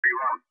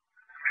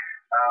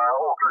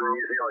Auckland,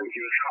 New Zealand,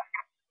 yourself.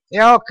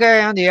 Yeah, okay,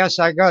 Andy. Yes,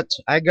 I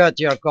got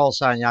your call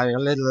sign.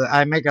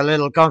 I make a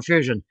little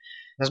confusion.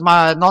 It's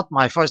not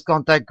my first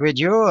contact with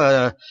you.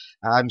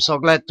 I'm so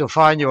glad to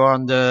find you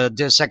on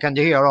the second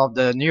year of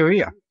the new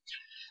year.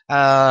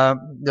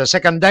 The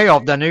second day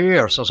of the new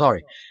year. So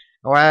sorry.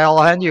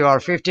 Well, and you are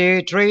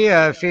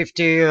 53,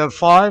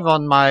 55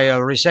 on my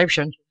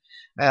reception.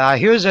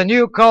 Here's a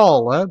new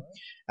call.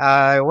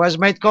 I was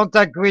made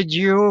contact with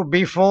you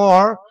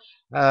before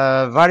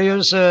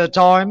various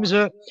times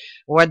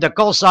with the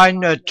call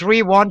sign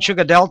 31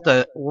 Sugar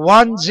Delta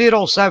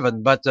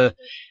 107. But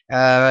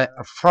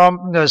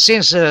from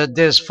since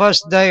this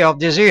first day of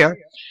this year,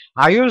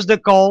 I use the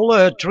call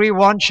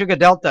 31 Sugar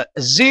Delta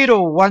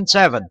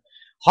 017.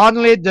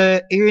 Only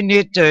the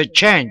unit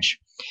change.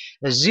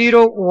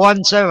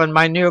 017,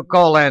 my new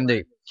call,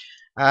 Andy.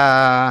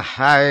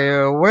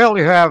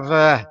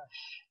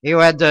 You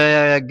had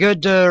a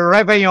good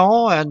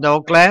Réveillon in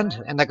Auckland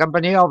in the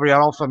company of your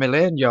whole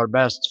family and your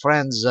best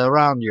friends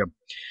around you.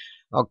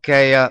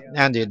 Okay,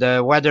 Andy,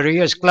 the weather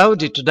here is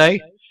cloudy today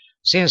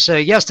since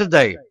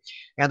yesterday.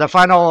 And the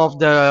final of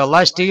the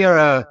last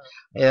year,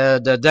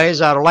 the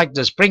days are like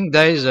the spring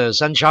days,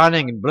 sun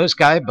shining and blue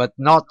sky, but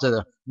not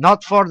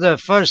for the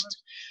first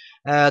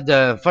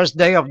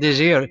day of this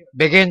year.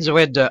 Begins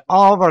with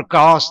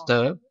overcast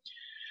and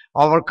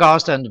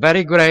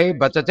very gray,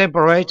 but the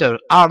temperatures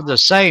are the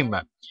same.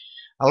 A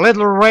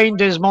little rain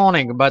this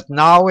morning, but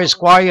now it's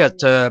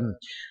quiet.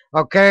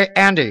 Okay,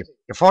 Andy,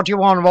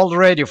 41 World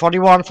Radio,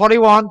 41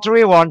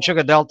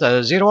 Sugar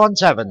Delta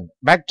 017.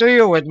 Back to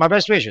you with my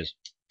best wishes.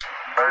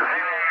 017,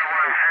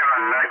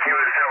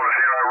 QSL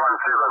 017.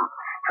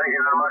 Thank you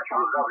very much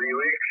for the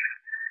WX.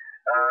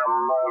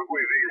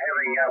 We've been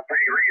having a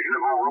pretty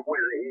reasonable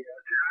weather here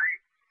today.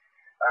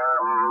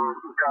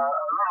 Got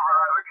a little bit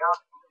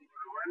overcast, a little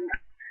bit of wind,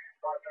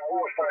 but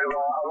also a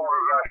lot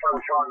of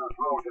sunshine as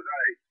well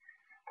today.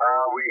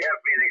 We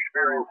have been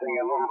experiencing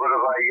a little bit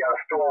of a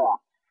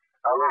storm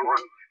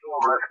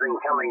that's been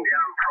coming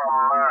down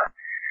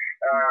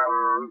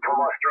from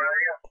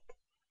Australia.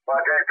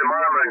 But at the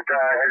moment,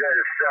 it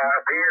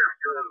appears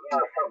to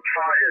have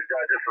subsided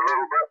just a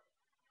little bit.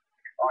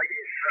 I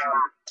guess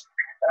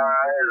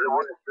the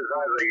worst is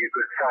over, you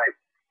could say.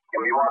 And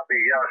we might be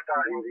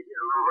starting to get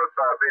a little bit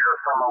better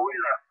summer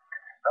weather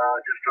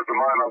just at the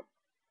moment.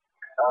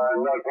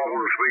 No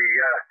problems.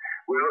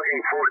 We're looking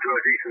forward to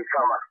a decent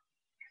summer.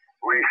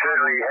 We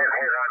certainly have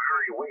had a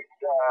very wet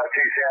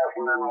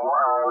 2011.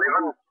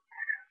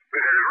 We've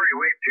had a very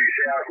wet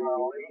 2011.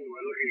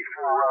 We're looking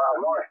for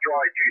a nice dry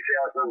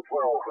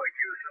 2012, like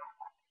yourself.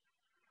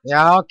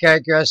 Yeah,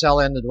 okay, QSL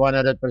ended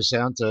 100%.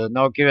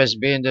 No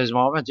QSB in this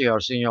moment.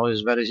 Your signal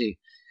is very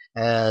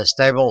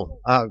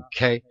stable.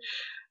 Okay.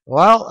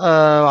 Well,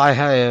 I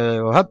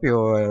hope you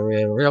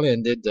really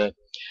indeed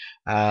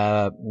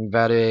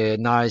very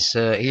nice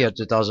year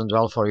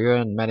 2012 for you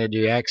and many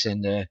DX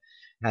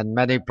and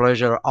many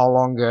pleasure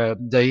along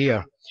the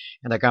year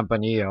in the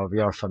company of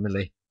your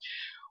family.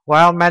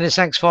 Well, many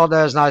thanks for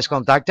this nice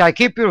contact. I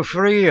keep you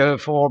free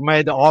for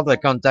made other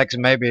contacts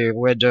maybe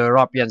with the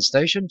European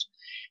stations.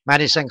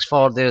 Many thanks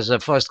for this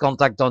first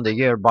contact on the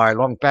year by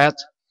Long Pat.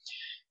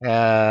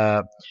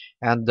 Well,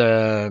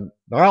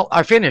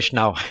 I finished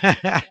now.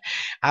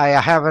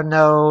 I have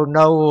no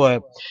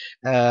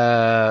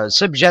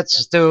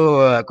subjects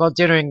to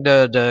continuing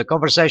the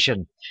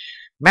conversation.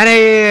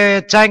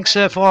 Many thanks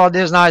for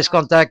this nice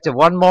contact.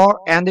 One more,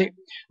 Andy.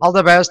 All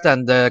the best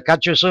and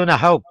catch you soon, I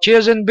hope.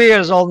 Cheers and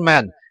beers, old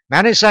man.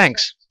 Many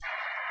thanks.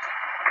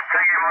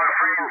 Thank you, my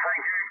friend.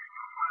 Thank you.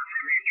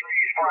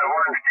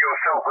 73 to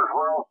yourself as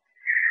well.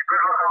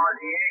 Good luck on the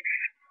DX.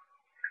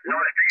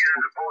 Nice to get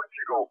into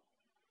Portugal.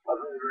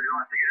 Very, very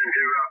nice to get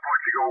into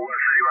Portugal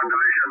City 1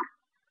 Division.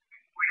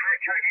 We say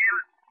check in.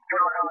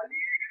 Good luck on the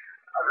DX.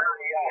 A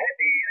very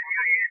happy new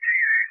year to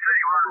you.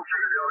 31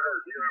 Sugar Delta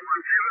 017.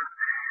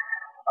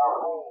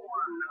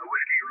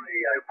 Whiskey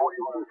Radio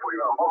 41.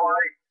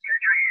 Bye-bye. Catch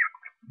you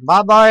again.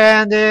 Bye-bye,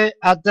 Andy.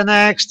 At the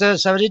next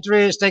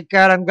 73. Take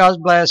care and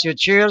God bless you.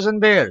 Cheers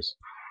and beers.